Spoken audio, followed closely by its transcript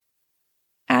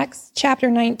Acts chapter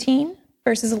 19,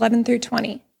 verses 11 through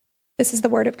 20. This is the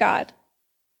word of God.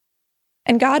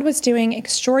 And God was doing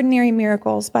extraordinary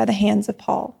miracles by the hands of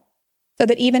Paul, so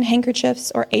that even handkerchiefs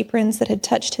or aprons that had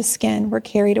touched his skin were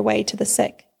carried away to the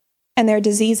sick, and their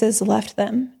diseases left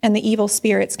them, and the evil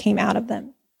spirits came out of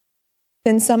them.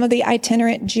 Then some of the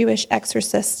itinerant Jewish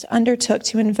exorcists undertook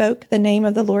to invoke the name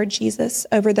of the Lord Jesus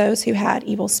over those who had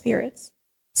evil spirits,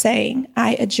 saying,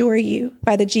 I adjure you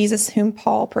by the Jesus whom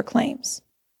Paul proclaims.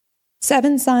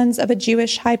 7 sons of a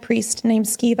Jewish high priest named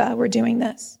Sceva were doing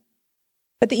this.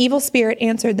 But the evil spirit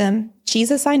answered them,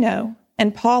 Jesus I know,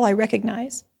 and Paul I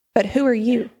recognize, but who are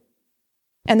you?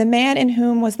 And the man in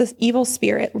whom was the evil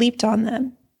spirit leaped on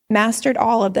them, mastered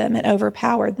all of them, and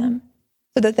overpowered them,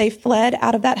 so that they fled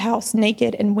out of that house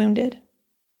naked and wounded.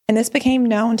 And this became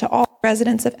known to all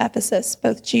residents of Ephesus,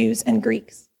 both Jews and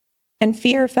Greeks. And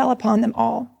fear fell upon them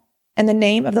all, and the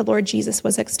name of the Lord Jesus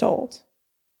was extolled.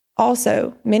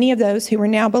 Also, many of those who were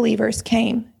now believers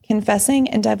came, confessing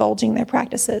and divulging their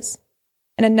practices.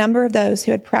 And a number of those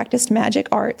who had practiced magic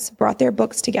arts brought their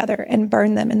books together and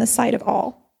burned them in the sight of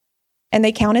all. And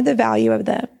they counted the value of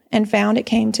them, and found it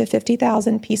came to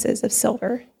 50,000 pieces of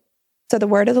silver. So the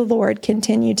word of the Lord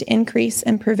continued to increase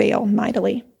and prevail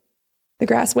mightily. The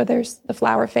grass withers, the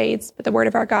flower fades, but the word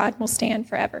of our God will stand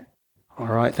forever. All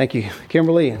right. Thank you,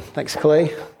 Kimberly. Thanks,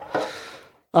 Clay.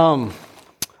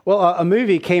 A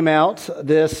movie came out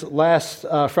this last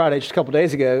Friday, just a couple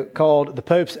days ago, called The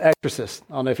Pope's Exorcist.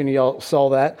 I don't know if any of y'all saw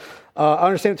that. I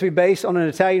understand it to be based on an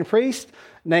Italian priest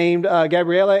named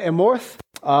Gabriele Amorth.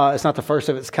 It's not the first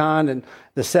of its kind. In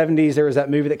the 70s, there was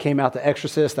that movie that came out, The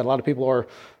Exorcist, that a lot of people are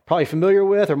probably familiar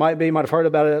with, or might have heard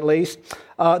about it at least.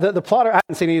 The plot, I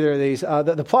haven't seen either of these.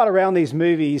 The plot around these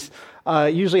movies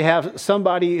usually have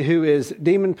somebody who is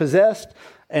demon-possessed,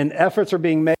 and efforts are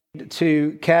being made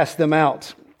to cast them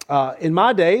out. In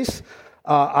my days,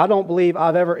 I don't believe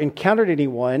I've ever encountered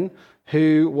anyone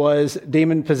who was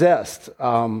demon-possessed,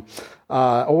 or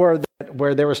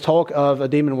where there was talk of a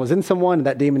demon was in someone and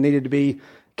that demon needed to be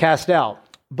cast out.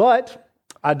 But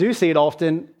I do see it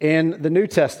often in the New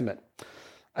Testament.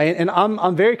 And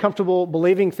I'm very comfortable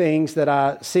believing things that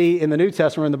I see in the New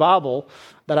Testament or in the Bible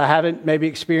that I haven't maybe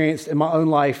experienced in my own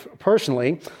life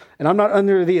personally. And I'm not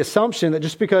under the assumption that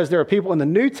just because there are people in the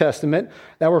New Testament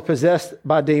that were possessed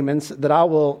by demons, that I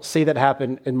will see that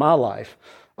happen in my life.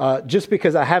 Just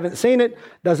because I haven't seen it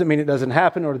doesn't mean it doesn't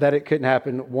happen or that it couldn't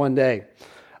happen one day.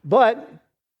 But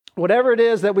whatever it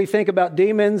is that we think about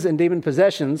demons and demon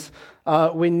possessions,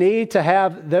 we need to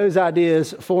have those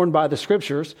ideas formed by the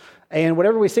Scriptures. And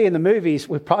whatever we see in the movies,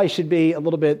 we probably should be a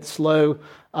little bit slow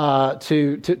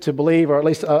to believe, or at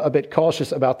least a bit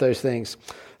cautious about those things.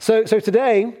 So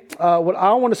today, what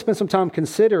I want to spend some time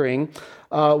considering,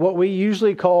 what we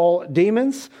usually call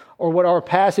demons, or what our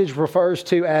passage refers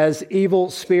to as evil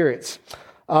spirits.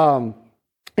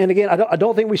 And again, I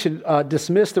don't think we should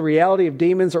dismiss the reality of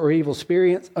demons or evil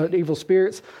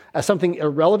spirits as something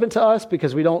irrelevant to us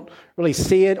because we don't really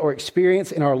see it or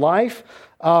experience in our life.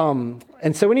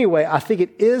 And so anyway, I think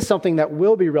it is something that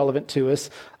will be relevant to us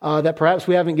that perhaps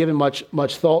we haven't given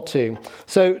much thought to.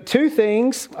 So 2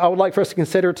 things I would like for us to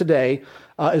consider today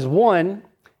is 1,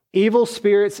 evil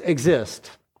spirits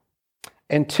exist,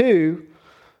 and 2,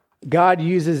 God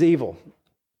uses evil.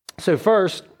 So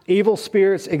first, evil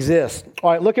spirits exist.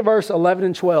 All right, look at verse 11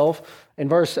 and 12 in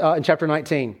chapter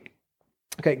 19.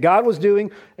 Okay, God was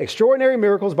doing extraordinary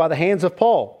miracles by the hands of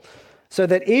Paul, so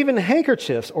that even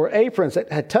handkerchiefs or aprons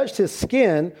that had touched his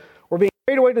skin were being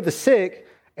carried away to the sick,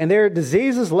 and their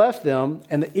diseases left them,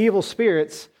 and the evil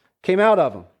spirits came out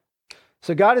of them.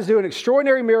 So God is doing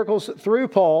extraordinary miracles through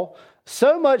Paul,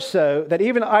 so much so that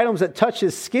even items that touch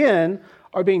his skin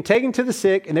are being taken to the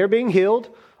sick, and they're being healed,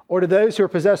 or to those who are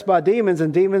possessed by demons,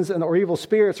 and or evil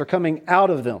spirits are coming out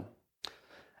of them.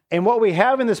 And what we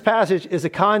have in this passage is a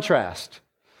contrast.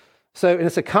 And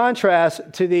it's a contrast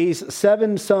to these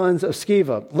 7 sons of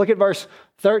Sceva. Look at verse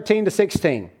 13 to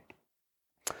 16.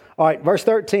 All right, verse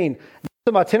 13.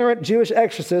 Some itinerant Jewish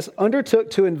exorcists undertook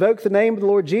to invoke the name of the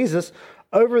Lord Jesus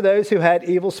over those who had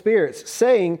evil spirits,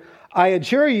 saying, I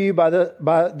adjure you by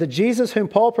the Jesus whom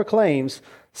Paul proclaims,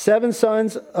 7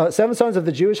 sons of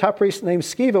the Jewish high priest named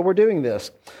Sceva were doing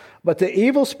this. But the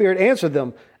evil spirit answered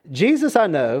them, Jesus I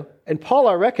know, and Paul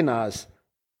I recognize.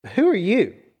 Who are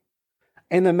you?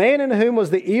 And the man in whom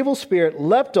was the evil spirit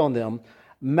leapt on them,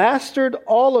 mastered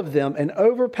all of them, and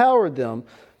overpowered them,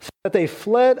 so that they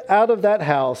fled out of that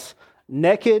house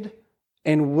naked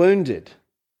and wounded.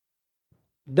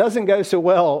 Doesn't go so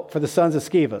well for the sons of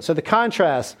Sceva. So the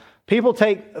contrast, people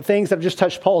take things that have just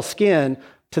touched Paul's skin,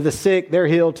 To the sick, they're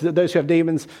healed. To those who have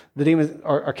demons, the demons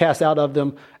are cast out of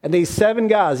them. And these 7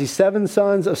 guys, these 7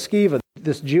 sons of Sceva,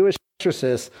 this Jewish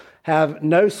exorcist, have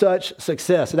no such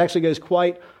success. It actually goes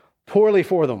quite poorly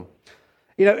for them.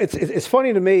 You know, it's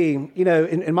funny to me, you know,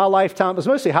 in my lifetime, it was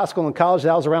mostly high school and college that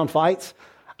I was around fights.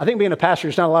 I think being a pastor,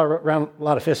 there's not a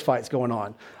lot of fist fights going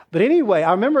on. But anyway,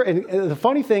 I remember, and the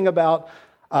funny thing about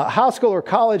high school or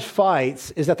college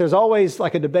fights is that there's always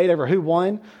like a debate over who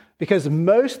won. Because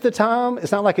most of the time,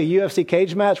 it's not like a UFC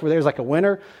cage match where there's like a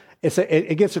winner.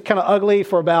 It gets kind of ugly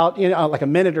for about, you know, like a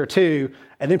minute or two,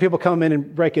 and then people come in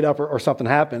and break it up or something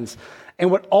happens. And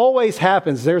what always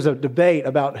happens, there's a debate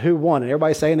about who won, and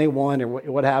everybody's saying they won or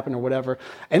what happened or whatever.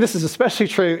 And this is especially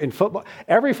true in football.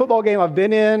 Every football game I've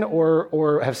been in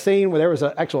or have seen where there was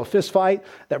an actual fist fight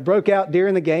that broke out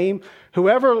during the game,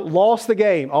 whoever lost the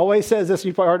game always says this,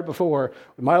 you've probably heard it before,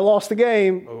 we might have lost the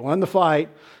game, we won the fight.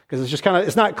 Because it's just kind of,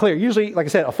 it's not clear. Usually, like I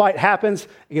said, a fight happens,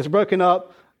 it gets broken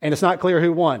up, and it's not clear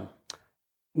who won.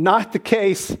 Not the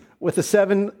case with the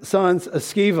 7 sons of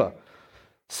Sceva.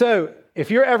 So, if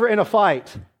you're ever in a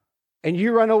fight and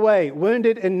you run away,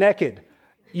 wounded and naked,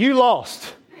 you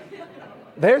lost.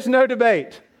 There's no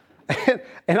debate.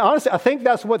 And honestly, I think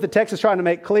that's what the text is trying to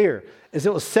make clear, is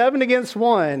it was 7 against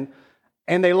 1,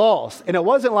 and they lost. And it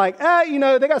wasn't like, you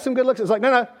know, they got some good looks. It's like,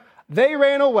 no, they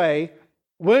ran away,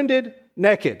 wounded,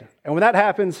 naked. And when that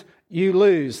happens, you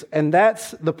lose. And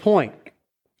that's the point.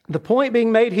 The point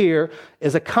being made here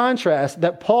is a contrast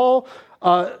that Paul,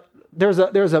 there's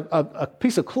a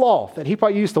piece of cloth that he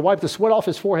probably used to wipe the sweat off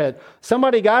his forehead.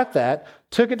 Somebody got that,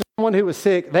 took it to someone who was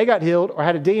sick, they got healed or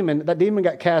had a demon, that demon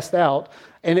got cast out.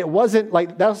 And it wasn't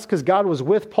like, that's because God was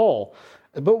with Paul.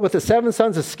 But with the 7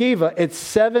 sons of Sceva, it's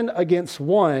 7 against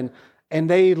 1, and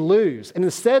they lose. And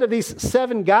instead of these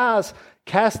 7 guys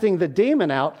casting the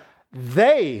demon out,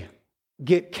 they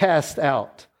get cast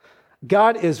out.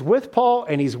 God is with Paul,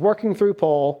 and he's working through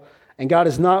Paul, and God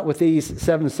is not with these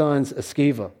 7 sons of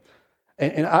Sceva.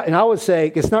 And I would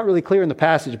say, it's not really clear in the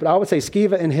passage, but I would say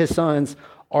Sceva and his sons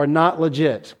are not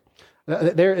legit.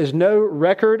 There is no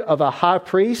record of a high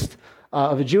priest,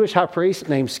 of a Jewish high priest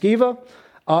named Sceva,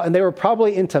 and they were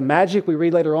probably into magic. We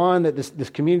read later on that this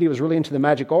community was really into the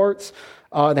magic arts.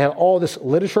 They had all this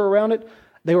literature around it.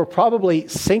 They were probably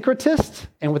syncretists,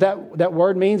 and what that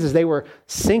word means is they were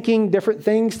syncing different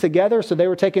things together. So they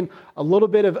were taking a little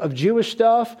bit of Jewish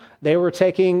stuff. They were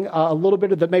taking a little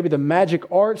bit of maybe the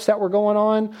magic arts that were going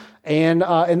on, and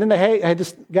then they had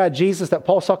this guy Jesus that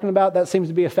Paul's talking about. That seems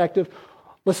to be effective.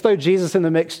 Let's throw Jesus in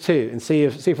the mix too, and see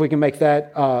if we can make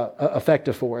that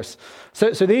effective for us.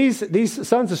 So these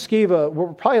sons of Sceva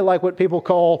were probably like what people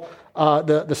call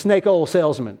the snake oil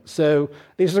salesman. So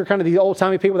these are kind of the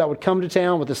old-timey people that would come to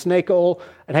town with the snake oil,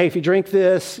 and hey, if you drink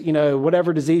this, you know,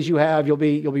 whatever disease you have, you'll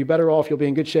be better off, you'll be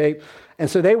in good shape. And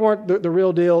so they weren't the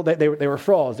real deal. They were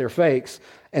frauds, they were fakes.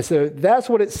 And so that's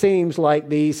what it seems like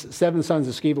these 7 sons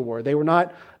of Sceva were. They were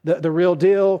not the real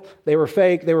deal. They were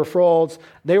fake. They were frauds.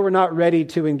 They were not ready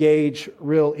to engage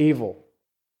real evil.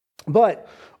 But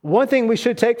one thing we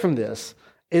should take from this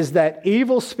is that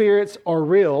evil spirits are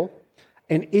real,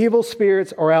 and evil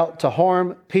spirits are out to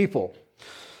harm people.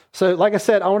 So like I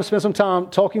said, I want to spend some time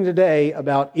talking today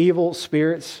about evil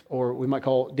spirits, or we might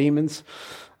call demons.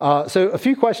 So a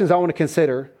few questions I want to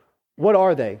consider. What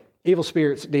are they? Evil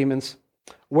spirits, demons.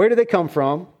 Where do they come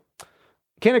from?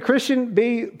 Can a Christian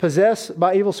be possessed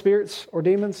by evil spirits or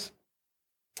demons?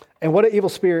 And what do evil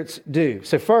spirits do?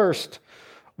 So first,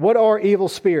 what are evil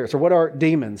spirits or what are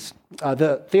demons?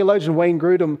 The theologian Wayne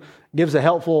Grudem gives a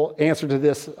helpful answer to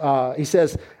this. He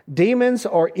says, demons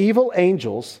are evil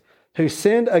angels who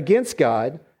sinned against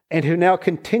God and who now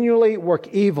continually work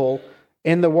evil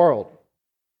in the world.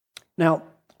 Now,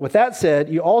 with that said,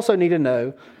 you also need to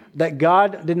know that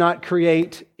God did not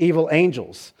create evil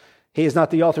angels. He is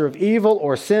not the author of evil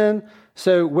or sin.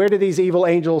 So where do these evil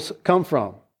angels come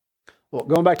from? Well,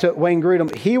 going back to Wayne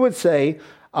Grudem, he would say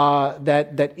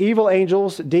that evil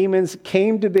angels, demons,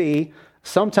 came to be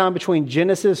sometime between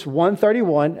Genesis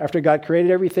 1:31, after God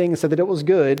created everything and said that it was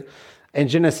good, and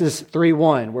Genesis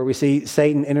 3:1, where we see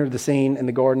Satan enter the scene in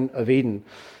the Garden of Eden.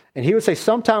 And he would say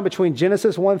sometime between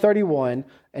Genesis 1:31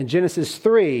 and Genesis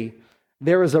 3,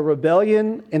 there was a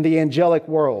rebellion in the angelic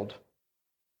world.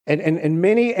 And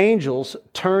many angels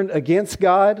turned against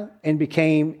God and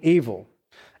became evil.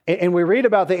 And we read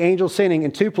about the angels sinning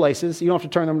in 2 places. You don't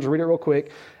have to turn them, just read it real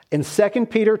quick. In 2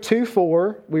 Peter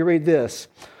 2:4, we read this: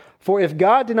 "For if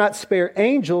God did not spare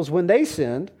angels when they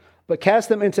sinned, but cast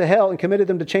them into hell and committed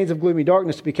them to chains of gloomy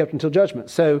darkness to be kept until judgment."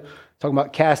 So, talking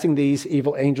about casting these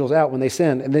evil angels out when they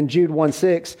sinned. And then Jude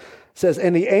 1:6, says,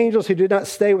 and the angels who did not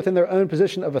stay within their own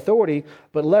position of authority,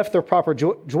 but left their proper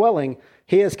dwelling,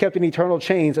 he has kept in eternal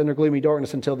chains under gloomy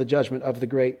darkness until the judgment of the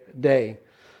great day.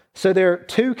 So there are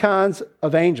two kinds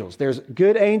of angels. There's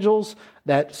good angels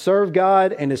that serve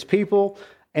God and his people,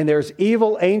 and there's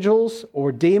evil angels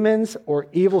or demons or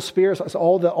evil spirits. It's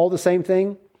all the same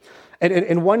thing.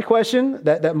 And one question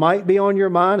that might be on your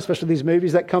mind, especially these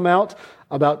movies that come out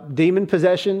about demon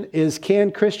possession, is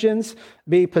can Christians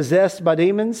be possessed by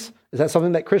demons? Is that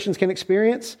something that Christians can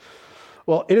experience?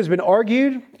 Well, it has been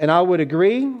argued, and I would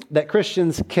agree, that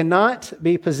Christians cannot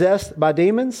be possessed by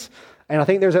demons. And I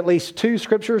think there's at least two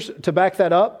scriptures to back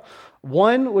that up.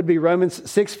 One would be Romans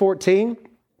 6:14.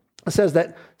 It says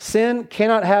that sin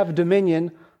cannot have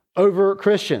dominion over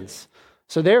Christians.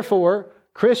 So therefore,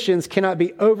 Christians cannot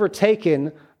be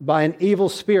overtaken by an evil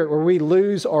spirit where we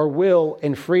lose our will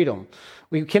and freedom.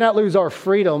 We cannot lose our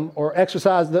freedom or the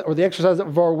exercise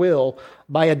of our will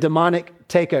by a demonic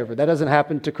takeover. That doesn't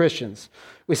happen to Christians.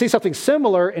 We see something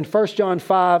similar in 1 John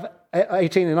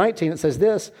 5:18 and 19. It says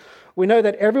this, we know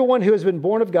that everyone who has been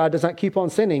born of God does not keep on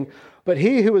sinning, but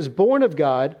he who is born of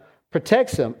God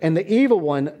protects him, and the evil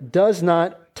one does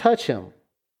not touch him.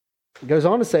 It goes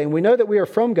on to say, and we know that we are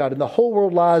from God, and the whole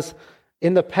world lies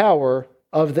in the power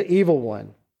of the evil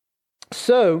one.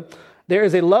 So there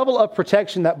is a level of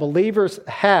protection that believers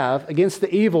have against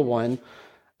the evil one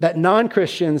that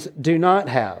non-Christians do not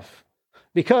have,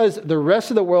 because the rest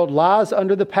of the world lies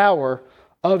under the power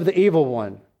of the evil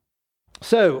one.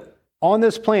 So on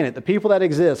this planet, the people that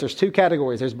exist, there's two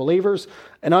categories. There's believers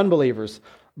and unbelievers.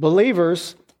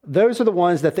 Believers, those are the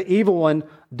ones that the evil one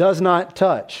does not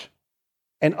touch.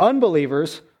 And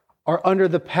unbelievers are under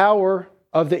the power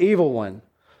of the evil one.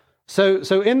 So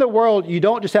in the world, you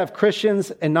don't just have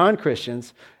Christians and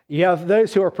non-Christians. You have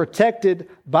those who are protected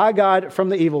by God from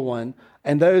the evil one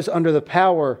and those under the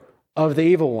power of the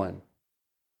evil one.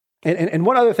 And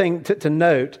one other thing to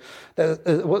note,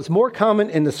 that what's more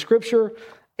common in the scripture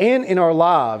and in our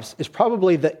lives is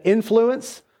probably the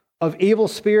influence of evil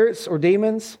spirits or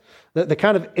demons, the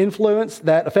kind of influence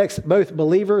that affects both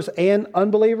believers and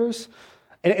unbelievers.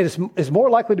 And it's more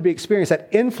likely to be experienced, that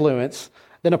influence,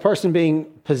 than a person being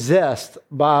possessed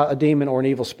by a demon or an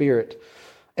evil spirit.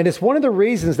 And it's one of the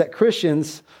reasons that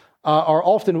Christians are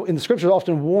often, in the scriptures,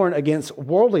 often warned against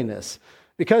worldliness,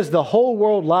 because the whole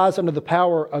world lies under the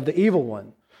power of the evil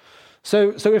one.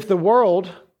 So if the world,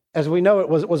 as we know it,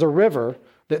 was a river,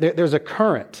 there's a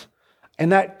current,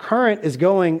 and that current is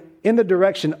going in the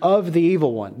direction of the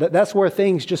evil one. That's where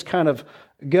things just kind of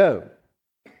go.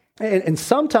 And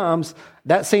sometimes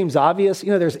that seems obvious.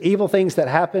 You know, there's evil things that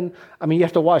happen. I mean, you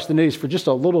have to watch the news for just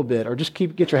a little bit, or just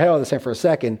get your head out of the sand for a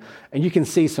second, and you can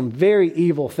see some very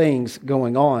evil things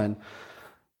going on.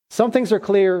 Some things are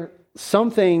clear,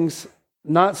 some things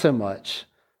not so much.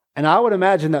 And I would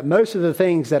imagine that most of the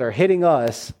things that are hitting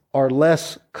us are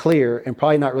less clear and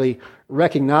probably not really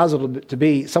recognizable to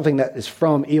be something that is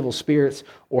from evil spirits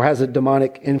or has a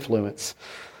demonic influence.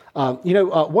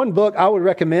 One book I would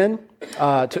recommend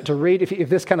to read if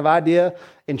this kind of idea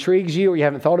intrigues you or you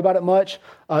haven't thought about it much,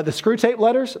 The Screwtape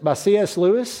Letters by C.S.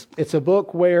 Lewis. It's a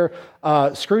book where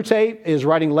Screwtape is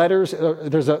writing letters.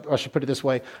 I should put it this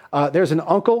way. There's an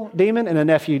uncle demon and a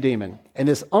nephew demon. And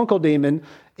this uncle demon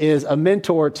is a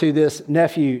mentor to this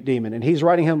nephew demon. And he's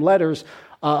writing him letters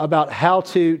about how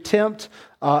to tempt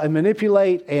and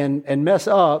manipulate and mess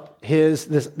up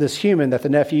this human that the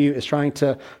nephew is trying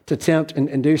to tempt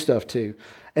and do stuff to.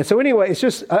 And so anyway, it's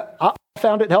just, I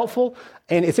found it helpful.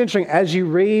 And it's interesting, as you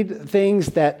read things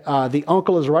that the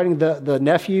uncle is writing the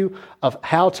nephew of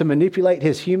how to manipulate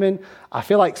his human, I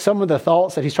feel like some of the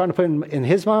thoughts that he's trying to put in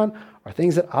his mind are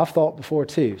things that I've thought before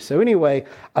too. So anyway,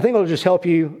 I think it'll just help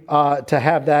you to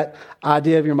have that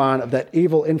idea of your mind of that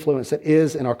evil influence that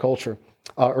is in our culture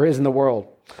or is in the world.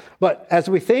 But as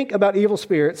we think about evil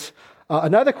spirits,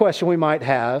 another question we might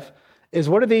have is,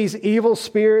 what are these evil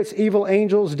spirits, evil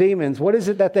angels, demons? What is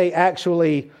it that they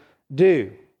actually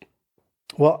do?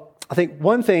 Well, I think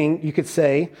one thing you could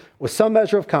say with some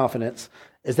measure of confidence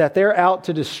is that they're out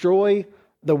to destroy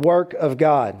the work of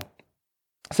God.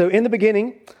 So in the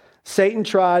beginning, Satan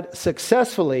tried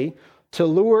successfully to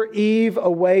lure Eve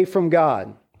away from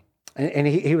God. And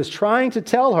he was trying to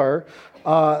tell her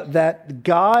that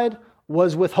God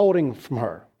was withholding from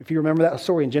her, if you remember that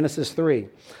story in Genesis 3.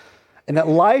 And that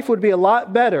life would be a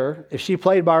lot better if she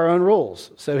played by her own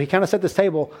rules. So he kind of set this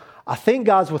table, I think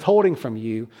God's withholding from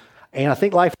you, and I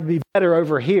think life would be better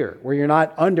over here, where you're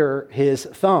not under his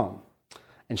thumb.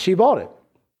 And she bought it.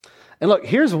 And look,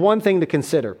 here's one thing to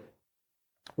consider.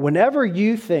 Whenever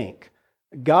you think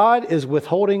God is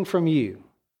withholding from you,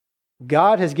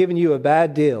 God has given you a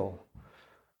bad deal,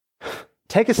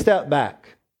 take a step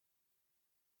back.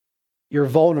 You're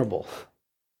vulnerable.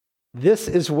 This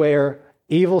is where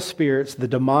evil spirits, the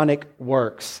demonic,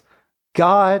 works.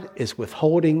 God is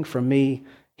withholding from me.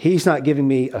 He's not giving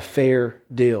me a fair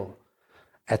deal.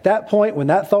 At that point, when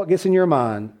that thought gets in your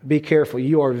mind, be careful.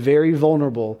 You are very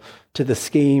vulnerable to the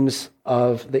schemes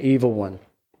of the evil one.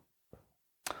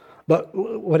 But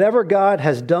whatever God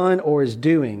has done or is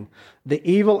doing, the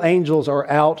evil angels are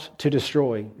out to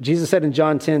destroy. Jesus said in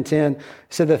John 10:10, he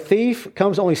said, the thief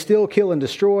comes only steal, kill, and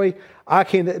destroy. I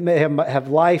came that may have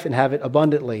life and have it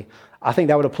abundantly. I think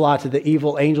that would apply to the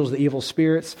evil angels, the evil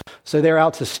spirits. So they're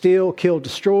out to steal, kill,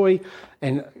 destroy.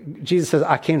 And Jesus says,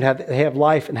 I came to have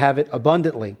life and have it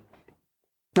abundantly.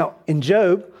 Now, in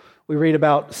Job, we read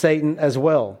about Satan as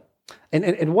well.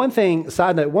 And one thing,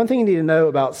 side note, one thing you need to know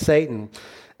about Satan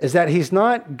is that he's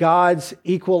not God's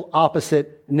equal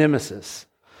opposite nemesis.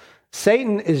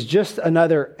 Satan is just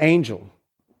another angel.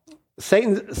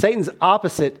 Satan's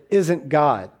opposite isn't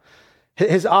God.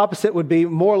 His opposite would be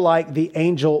more like the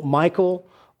angel Michael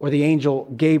or the angel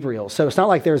Gabriel. So it's not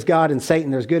like there's God and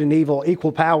Satan, there's good and evil,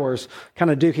 equal powers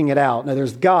kind of duking it out. No,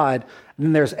 there's God, and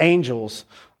then there's angels.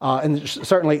 And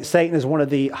certainly Satan is one of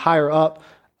the higher up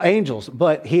angels,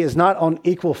 but he is not on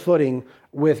equal footing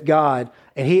with God,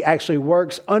 and he actually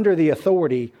works under the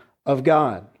authority of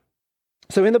God.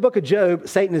 So in the book of Job,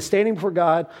 Satan is standing before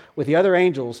God with the other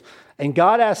angels, and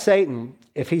God asks Satan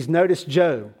if he's noticed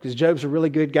Job, because Job's a really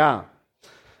good guy.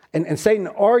 And Satan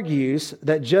argues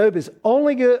that Job is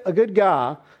only a good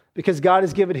guy because God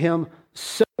has given him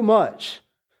so much.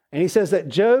 And he says that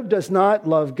Job does not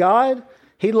love God.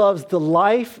 He loves the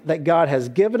life that God has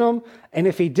given him. And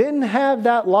if he didn't have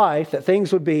that life, that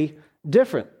things would be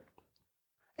different.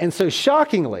 And so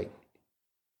shockingly,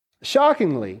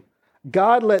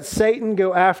 God lets Satan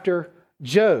go after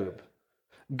Job.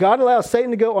 God allows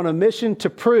Satan to go on a mission to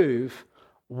prove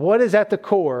what is at the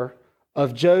core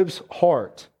of Job's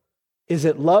heart. Is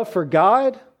it love for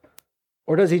God,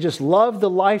 or does he just love the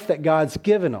life that God's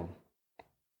given him?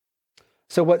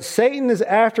 So what Satan is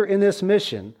after in this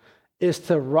mission is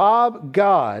to rob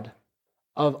God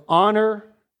of honor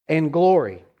and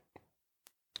glory.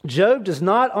 Job does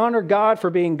not honor God for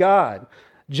being God.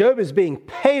 Job is being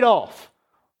paid off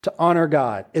to honor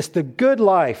God. It's the good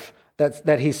life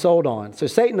that he's sold on. So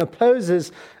Satan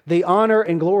opposes the honor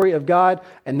and glory of God,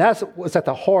 and that's what's at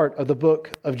the heart of the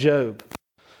book of Job.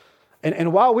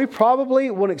 And while we probably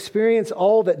won't experience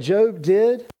all that Job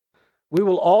did, we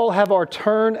will all have our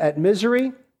turn at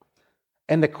misery.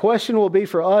 And the question will be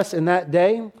for us in that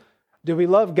day, do we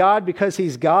love God because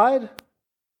he's God?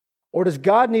 Or does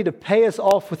God need to pay us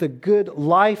off with a good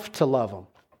life to love him?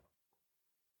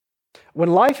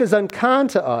 When life is unkind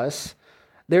to us,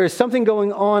 there is something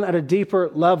going on at a deeper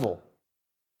level.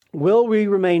 Will we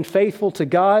remain faithful to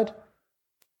God?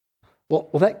 Well,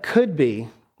 that could be.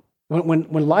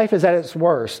 When life is at its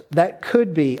worst, that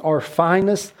could be our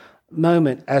finest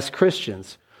moment as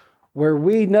Christians, where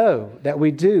we know that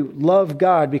we do love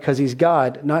God because he's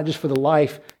God, not just for the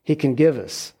life he can give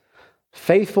us.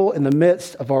 Faithful in the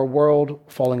midst of our world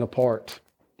falling apart.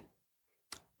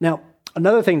 Now,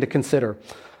 another thing to consider,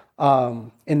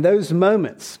 in those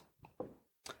moments,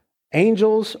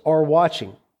 angels are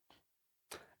watching.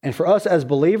 And for us as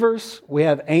believers, we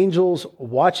have angels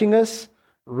watching us,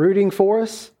 rooting for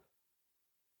us.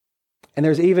 And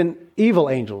there's even evil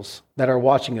angels that are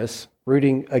watching us,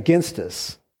 rooting against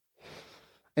us.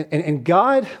 And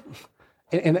God,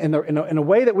 in a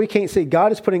way that we can't see,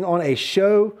 God is putting on a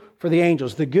show for the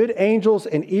angels. The good angels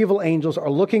and evil angels are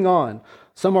looking on.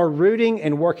 Some are rooting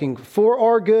and working for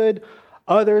our good.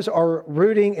 Others are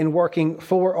rooting and working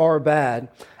for our bad.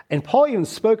 And Paul even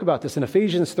spoke about this in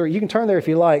Ephesians 3. You can turn there if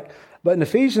you like. But in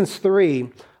Ephesians 3,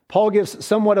 Paul gives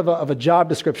somewhat of a job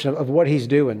description of what he's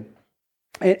doing.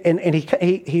 And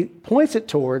he points it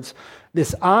towards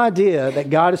this idea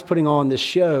that God is putting on this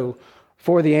show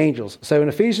for the angels. So in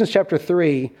Ephesians chapter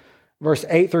 3, verse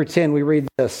 8 through 10, we read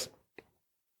this.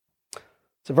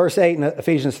 So verse 8 in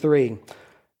Ephesians 3.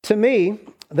 To me,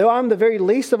 though I'm the very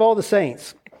least of all the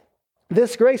saints,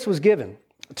 this grace was given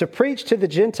to preach to the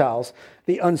Gentiles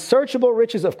the unsearchable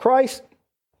riches of Christ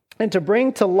and to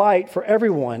bring to light for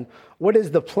everyone what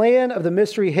is the plan of the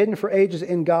mystery hidden for ages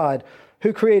in God,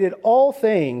 who created all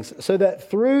things so that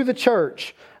through the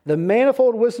church, the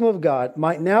manifold wisdom of God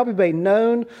might now be made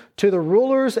known to the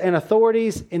rulers and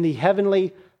authorities in the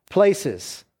heavenly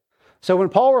places. So when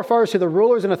Paul refers to the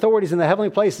rulers and authorities in the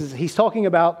heavenly places, he's talking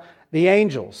about the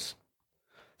angels.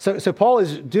 So Paul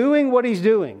is doing what he's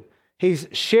doing. He's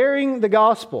sharing the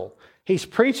gospel. He's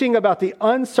preaching about the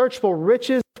unsearchable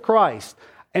riches of Christ.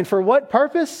 And for what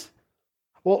purpose?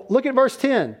 Well, look at verse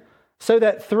 10. so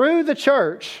that through the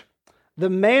church, the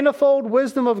manifold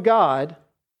wisdom of God,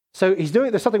 so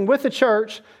there's something with the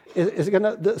church,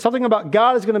 something about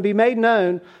God is going to be made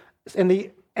known, and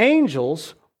the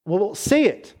angels will see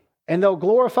it, and they'll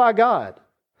glorify God.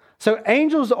 So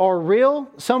angels are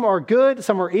real, some are good,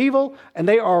 some are evil, and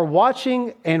they are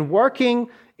watching and working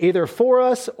either for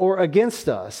us or against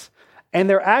us. And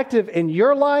they're active in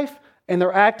your life, and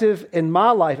they're active in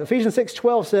my life. Ephesians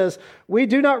 6:12 says, we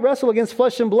do not wrestle against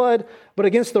flesh and blood, but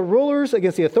against the rulers,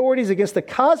 against the authorities, against the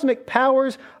cosmic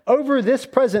powers over this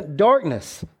present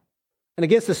darkness, and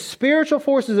against the spiritual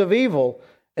forces of evil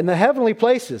in the heavenly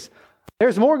places.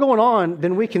 There's more going on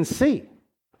than we can see.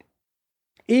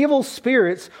 Evil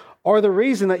spirits are the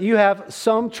reason that you have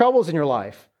some troubles in your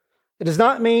life. It does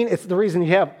not mean it's the reason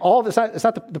you have all this. It's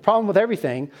not the problem with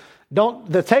everything.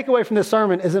 The takeaway from this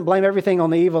sermon isn't blame everything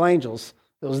on the evil angels.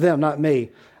 It was them, not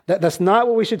me. That's not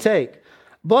what we should take.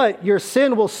 But your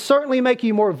sin will certainly make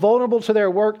you more vulnerable to their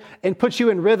work and put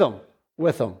you in rhythm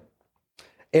with them.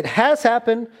 It has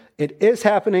happened, it is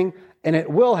happening, and it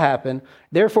will happen.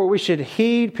 Therefore, we should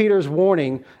heed Peter's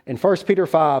warning in 1 Peter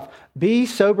 5. Be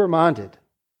sober-minded.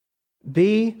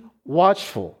 Be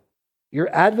watchful.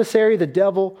 Your adversary, the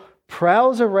devil,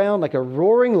 prowls around like a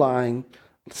roaring lion,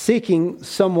 seeking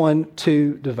someone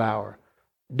to devour.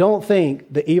 Don't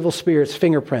think the evil spirit's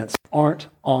fingerprints aren't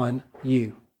on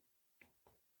you.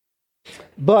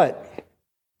 But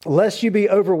lest you be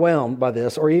overwhelmed by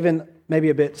this, or even maybe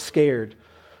a bit scared,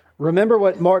 remember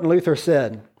what Martin Luther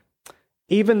said.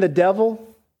 Even the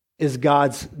devil is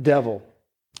God's devil.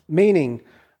 Meaning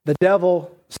the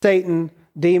devil, Satan,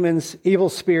 demons, evil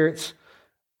spirits,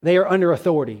 they are under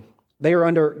authority. They are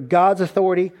under God's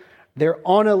authority. They're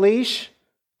on a leash,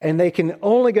 and they can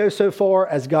only go so far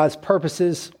as God's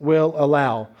purposes will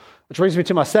allow. Which brings me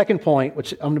to my second point,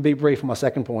 which I'm going to be brief on my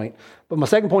second point. But my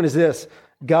second point is this: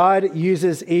 God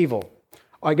uses evil.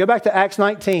 All right, go back to Acts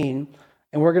 19,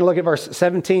 and we're going to look at verse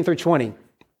 17 through 20.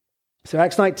 So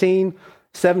Acts 19,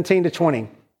 17 to 20.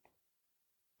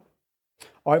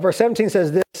 All right, verse 17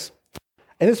 says this: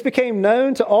 and this became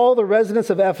known to all the residents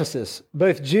of Ephesus,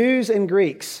 both Jews and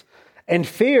Greeks, and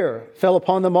fear fell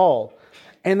upon them all.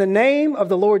 And the name of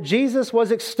the Lord Jesus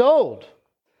was extolled.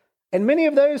 And many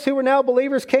of those who were now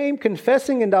believers came,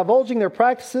 confessing and divulging their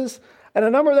practices. And a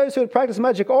number of those who had practiced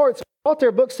magic arts brought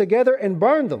their books together and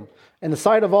burned them in the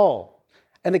sight of all.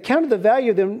 And they counted the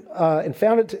value of them and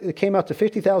found it came out to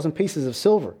 50,000 pieces of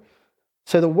silver.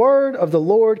 So the word of the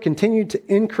Lord continued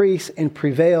to increase and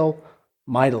prevail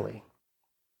mightily.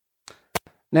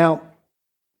 Now,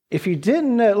 if you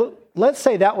didn't know, let's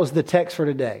say that was the text for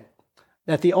today,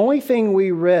 that the only thing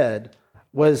we read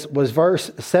was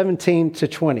verse 17 to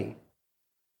 20.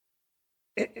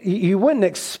 You wouldn't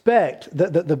expect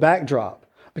the backdrop.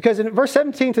 Because in verse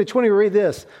 17 to 20, we read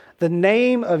this: the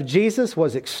name of Jesus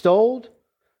was extolled.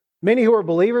 Many who were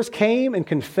believers came and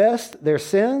confessed their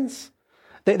sins.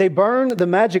 They burned the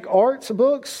magic arts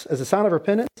books as a sign of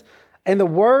repentance. And the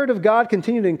word of God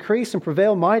continued to increase and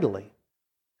prevail mightily.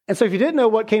 And so if you didn't know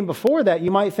what came before that,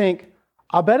 you might think,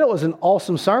 I bet it was an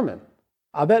awesome sermon.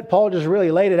 I bet Paul just really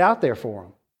laid it out there for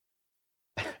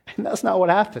him. And that's not what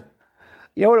happened.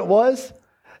 You know what it was?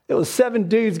 It was 7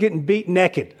 dudes getting beat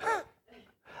naked.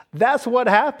 That's what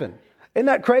happened. Isn't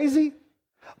that crazy?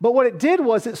 But what it did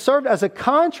was it served as a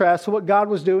contrast to what God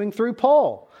was doing through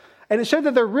Paul. And it showed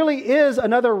that there really is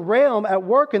another realm at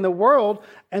work in the world,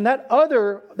 and that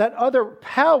other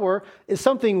power is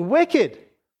something wicked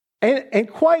and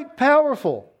quite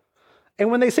powerful. And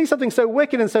when they see something so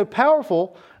wicked and so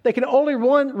powerful, they can only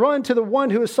run to the one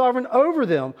who is sovereign over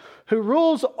them, who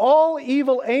rules all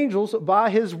evil angels by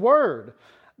his word.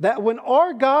 That when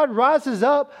our God rises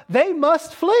up, they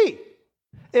must flee.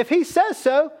 If he says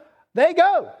so, they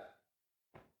go.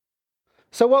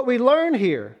 So what we learn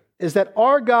here is that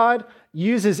our God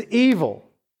uses evil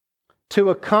to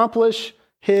accomplish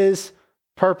his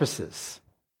purposes.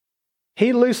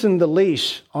 He loosened the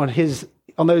leash on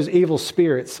those evil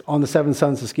spirits on the 7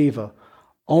 sons of Sceva,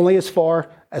 only as far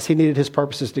as he needed his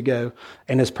purposes to go,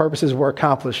 and his purposes were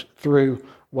accomplished through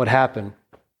what happened.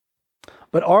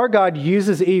 But our God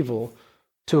uses evil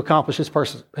to accomplish his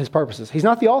purposes. He's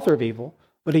not the author of evil,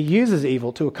 but he uses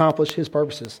evil to accomplish his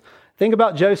purposes. Think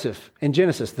about Joseph in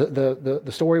Genesis, the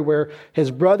story where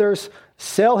his brothers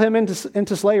sell him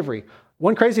into slavery.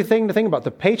 One crazy thing to think about,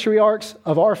 the patriarchs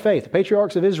of our faith, the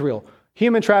patriarchs of Israel,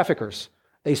 human traffickers,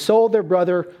 they sold their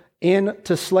brother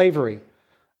into slavery.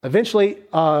 Eventually,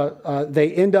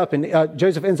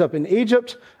 Joseph ends up in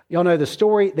Egypt. Y'all know the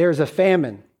story. There's a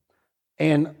famine.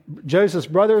 And Joseph's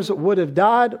brothers would have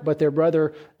died, but their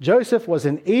brother Joseph was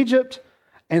in Egypt.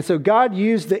 And so God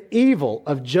used the evil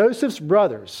of Joseph's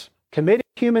brothers committing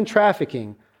human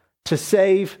trafficking to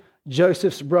save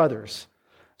Joseph's brothers.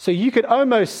 So you could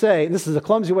almost say, and this is a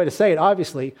clumsy way to say it,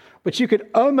 obviously, but you could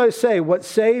almost say what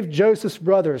saved Joseph's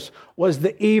brothers was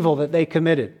the evil that they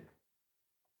committed.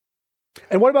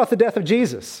 And what about the death of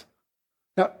Jesus?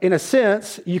 Now, in a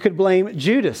sense, you could blame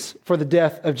Judas for the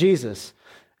death of Jesus.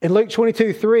 In Luke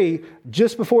 22:3,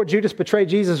 just before Judas betrayed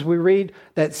Jesus, we read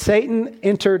that Satan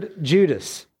entered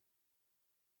Judas.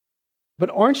 But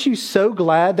aren't you so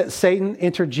glad that Satan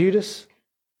entered Judas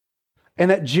and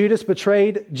that Judas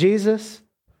betrayed Jesus?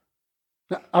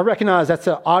 Now, I recognize that's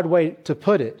an odd way to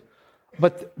put it,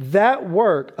 but that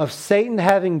work of Satan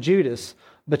having Judas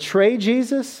betray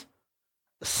Jesus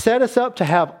set us up to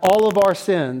have all of our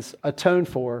sins atoned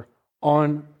for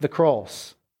on the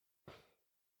cross.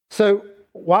 So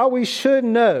while we should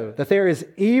know that there is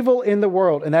evil in the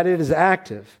world and that it is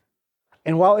active,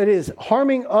 and while it is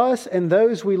harming us and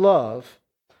those we love,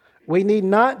 we need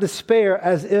not despair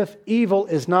as if evil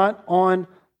is not on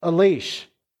a leash.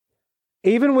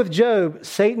 Even with Job,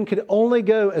 Satan could only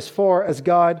go as far as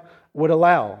God would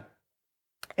allow.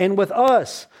 And with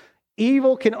us,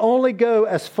 evil can only go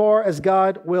as far as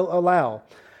God will allow.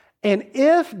 And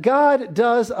if God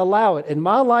does allow it in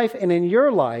my life and in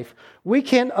your life, we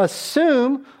can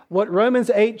assume what Romans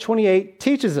 8:28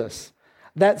 teaches us,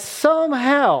 that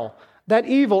somehow that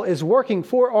evil is working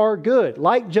for our good,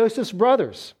 like Joseph's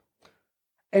brothers.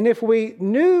 And if we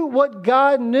knew what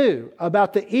God knew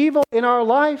about the evil in our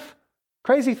life,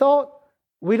 crazy thought,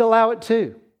 we'd allow it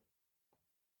too.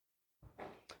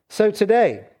 So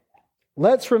today,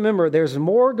 let's remember there's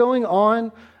more going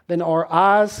on than our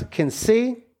eyes can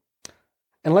see.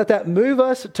 And let that move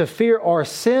us to fear our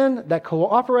sin that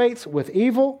cooperates with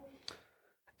evil.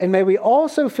 And may we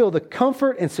also feel the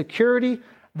comfort and security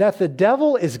that the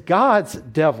devil is God's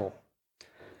devil.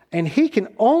 And he can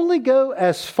only go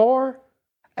as far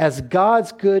as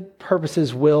God's good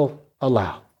purposes will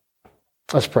allow.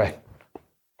 Let's pray.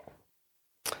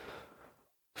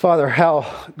 Father, how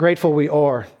grateful we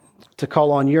are to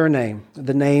call on your name,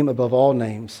 the name above all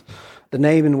names, the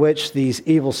name in which these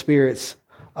evil spirits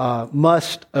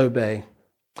must obey.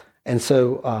 And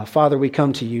so, Father, we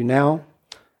come to you now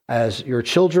as your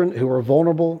children who are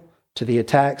vulnerable to the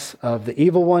attacks of the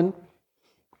evil one.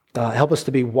 Help us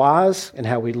to be wise in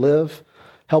how we live.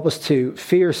 Help us to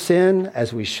fear sin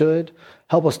as we should.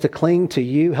 Help us to cling to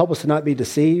you. Help us to not be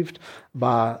deceived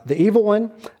by the evil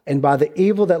one and by the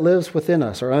evil that lives within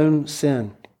us, our own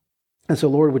sin. And so,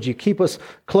 Lord, would you keep us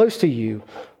close to you,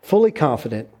 fully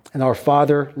confident in our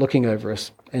Father looking over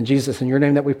us. In Jesus, in your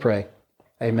name that we pray.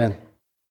 Amen.